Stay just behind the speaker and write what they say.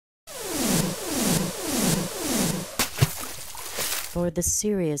for the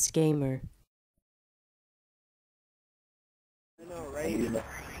serious gamer.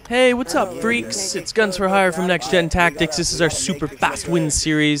 Hey, what's up, freaks? It's Guns for Hire from Next Gen Tactics. This is our super fast win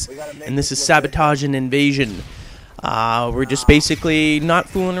series, and this is Sabotage and Invasion. We're just basically not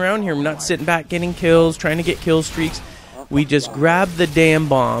fooling around here. We're not sitting back getting kills, trying to get kill streaks. We just grab the damn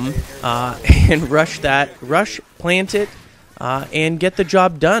bomb and rush, plant it, and get the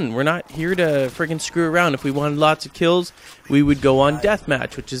job done. We're not here to friggin' screw around. If we wanted lots of kills, we would go on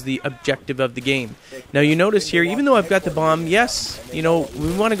deathmatch, which is the objective of the game. Now you notice here, even though I've got the bomb, yes, you know,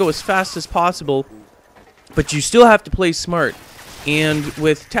 we want to go as fast as possible, but you still have to play smart. And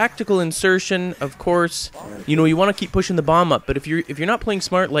with tactical insertion, of course, you know, you want to keep pushing the bomb up. But if you're not playing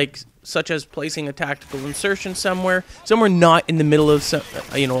smart, like such as placing a tactical insertion somewhere not in the middle of some,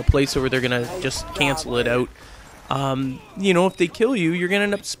 you know, a place where they're gonna just cancel it out. You know, if they kill you, you're gonna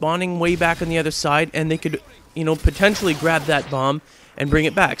end up spawning way back on the other side, and they could, you know, potentially grab that bomb and bring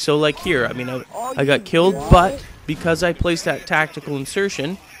it back. So like here, I mean, I got killed, but because I placed that tactical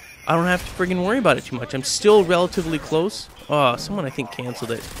insertion, I don't have to friggin' worry about it too much. I'm still relatively close. Oh, someone I think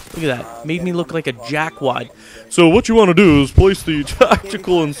canceled it. Look at that. Made me look like a jackwad. So what you want to do is place the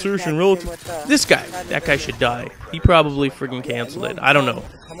tactical insertion relative... This guy. That guy should die. He probably friggin' canceled it. I don't know.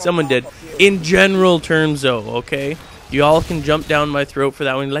 Someone did. In general terms, though, okay? You all can jump down my throat for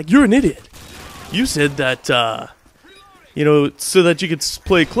that one. Like, you're an idiot. You said that, you know, so that you could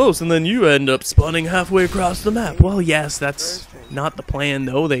play close, and then you end up spawning halfway across the map. Well, yes, that's not the plan,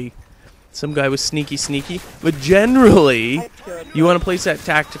 though. Some guy was sneaky, but generally, you want to place that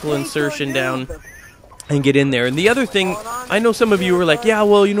tactical insertion down and get in there. And the other thing, I know some of you were like, yeah,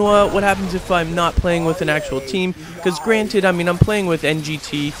 well, you know what happens if I'm not playing with an actual team? Because granted, I mean, I'm playing with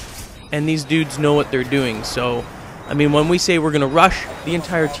NGT, and these dudes know what they're doing. So, I mean, when we say we're going to rush, the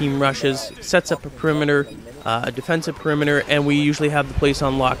entire team rushes, sets up a perimeter, a defensive perimeter, and we usually have the place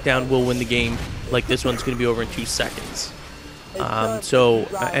on lockdown. We'll win the game. Like this one's going to be over in 2 seconds.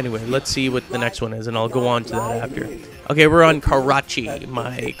 Anyway, let's see what the next one is, and I'll go on to that after. Okay, we're on Karachi.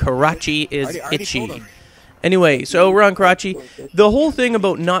 My Karachi is itchy. Anyway, so we're on Karachi. The whole thing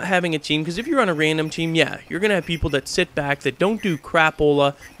about not having a team, because if you're on a random team, yeah, you're going to have people that sit back, that don't do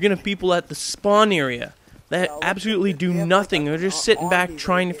crapola. You're going to have people at the spawn area that absolutely do nothing. They're just sitting back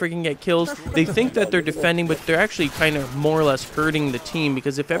trying to freaking get kills. They think that they're defending, but they're actually kind of more or less hurting the team,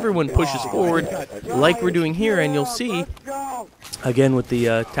 because if everyone pushes forward, like we're doing here, and you'll see, again with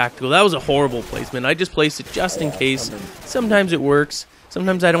the tactical, that was a horrible placement. I just placed it just in case. Sometimes it works.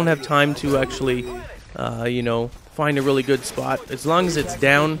 Sometimes I don't have time to actually, you know, find a really good spot. As long as it's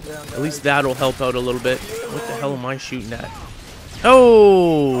down, at least that'll help out a little bit. What the hell am I shooting at?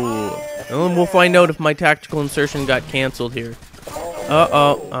 Oh! And we'll find out if my tactical insertion got canceled here.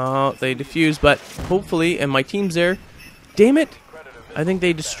 Oh, they defused, but hopefully, and my team's there. Damn it! I think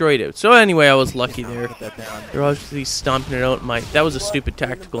they destroyed it. So anyway, I was lucky there. They're obviously stomping it out. That was a stupid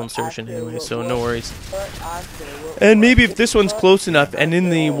tactical insertion anyway, so no worries. And maybe if this one's close enough and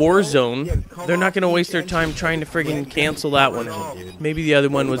in the war zone, they're not going to waste their time trying to friggin' cancel that one. Maybe the other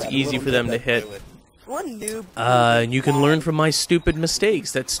one was easy for them to hit. And you can learn from my stupid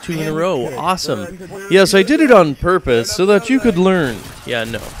mistakes. That's 2 in a row. Awesome. Yes, I did it on purpose so that you could learn. Yeah,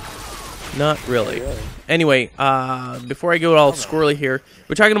 no. Not really. Anyway, before I go all squirrely here,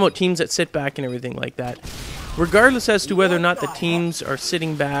 we're talking about teams that sit back and everything like that. Regardless as to whether or not the teams are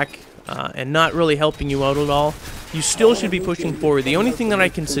sitting back and not really helping you out at all, you still should be pushing forward. The only thing that I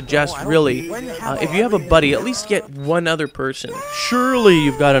can suggest, really, if you have a buddy, at least get one other person. Surely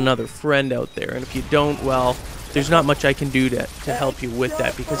you've got another friend out there, and if you don't, well, there's not much I can do to help you with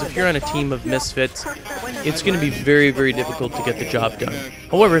that, because if you're on a team of misfits, it's going to be very, very difficult to get the job done.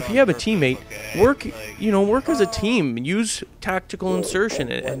 However, if you have a teammate, work as a team. Use tactical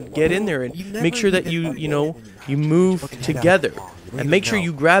insertion and get in there and make sure that you move together, and make sure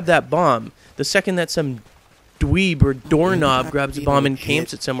you grab that bomb. The second that some dweeb or doorknob grabs a bomb and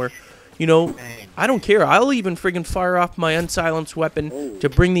camps it somewhere, you know, I don't care. I'll even friggin' fire off my unsilenced weapon to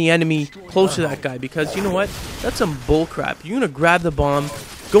bring the enemy close to that guy, because you know what? That's some bullcrap. You're gonna grab the bomb,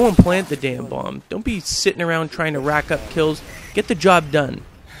 go and plant the damn bomb. Don't be sitting around trying to rack up kills. Get the job done.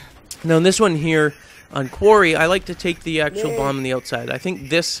 Now, in this one here on Quarry, I like to take the actual bomb on the outside. I think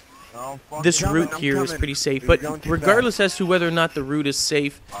this route here is pretty safe, but regardless as to whether or not the route is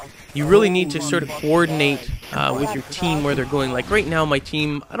safe, you really need to sort of coordinate with your team where they're going. Like right now, my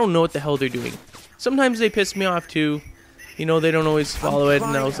team, I don't know what the hell they're doing. Sometimes they piss me off too. you know, they don't always follow it.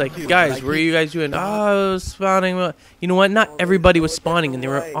 And I was like, guys, what are you guys doing? Oh, I was spawning. You know what? Not everybody was spawning, and they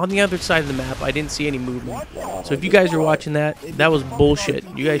were on the other side of the map. I didn't see any movement. So if you guys were watching that, that was bullshit.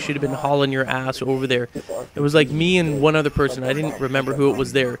 You guys should have been hauling your ass over there. It was like me and one other person. I didn't remember who it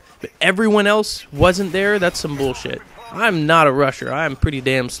was there. But everyone else wasn't there. That's some bullshit. I'm not a rusher. I'm pretty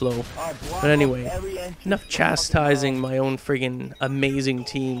damn slow. But anyway, enough chastising my own friggin' amazing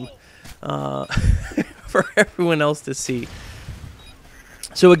team for everyone else to see.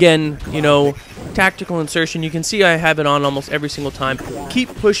 So again, you know, tactical insertion. You can see I have it on almost every single time.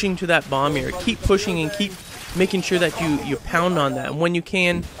 Keep pushing to that bomb area. Keep pushing and keep making sure that you pound on that. And when you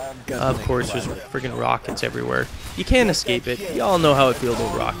can, of course, there's friggin' rockets everywhere. You can't escape it. Y'all know how I feel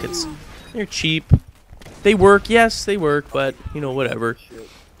about rockets. They're cheap. They work, yes, they work, but, you know, whatever.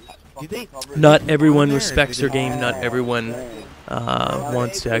 Not everyone respects their game. Not everyone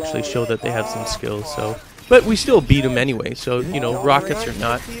wants to actually show that they have some skills, so... But we still beat them anyway, so, you know, rockets or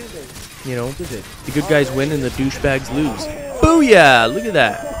not, you know, the good guys win and the douchebags lose. Booyah! Look at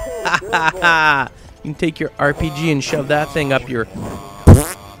that. Ha ha ha! You can take your RPG and shove that thing up your...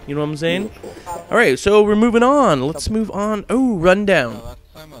 You know what I'm saying? Alright, so we're moving on. Let's move on. Oh, rundown.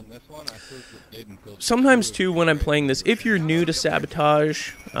 Sometimes, too, when I'm playing this, if you're new to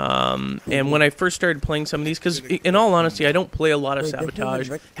Sabotage, and when I first started playing some of these, because in all honesty, I don't play a lot of Sabotage,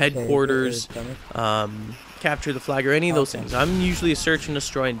 Headquarters, Capture the Flag, or any of those things. I'm usually a search and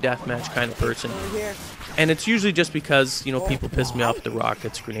destroy and deathmatch kind of person. And it's usually just because, you know, people piss me off with the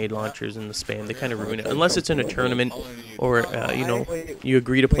rockets, grenade launchers, and the spam. They kind of ruin it. Unless it's in a tournament, or, you know, you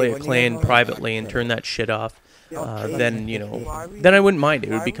agree to play a clan privately and turn that shit off, then, you know, then I wouldn't mind. It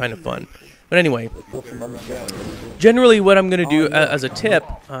would be kind of fun. But anyway, generally what I'm going to do as a tip,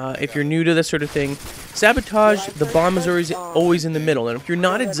 if you're new to this sort of thing, Sabotage, the bomb is always in the middle. And if you're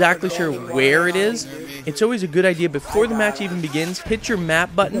not exactly sure where it is, it's always a good idea before the match even begins, hit your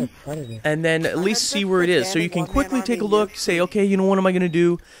map button, and then at least see where it is. So you can quickly take a look, say, okay, you know, what am I going to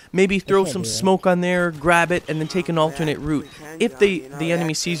do? Maybe throw some smoke on there, grab it, and then take an alternate route. If the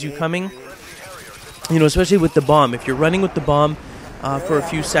enemy sees you coming, you know, especially with the bomb, if you're running with the bomb, for a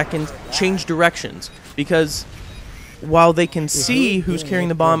few seconds, change directions, because while they can see who's carrying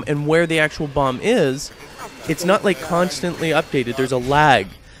the bomb and where the actual bomb is, it's not like constantly updated. There's a lag,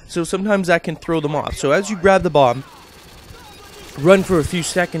 so sometimes that can throw them off. So as you grab the bomb, run for a few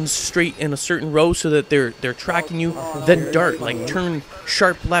seconds straight in a certain row so that they're tracking you, then dart, like turn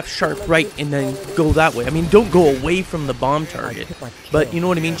sharp left, sharp right, and then go that way. I mean, don't go away from the bomb target, but you know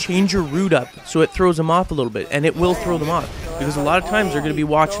what I mean? Change your route up so it throws them off a little bit, and it will throw them off, because a lot of times they're going to be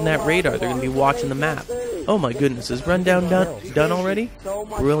watching that radar, they're going to be watching the map. Oh my goodness, is rundown done already?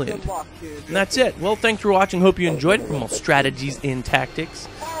 Brilliant. And that's it. Well, thanks for watching, hope you enjoyed it. For more strategies and tactics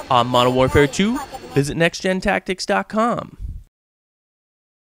on Modern Warfare 2, visit nextgentactics.com.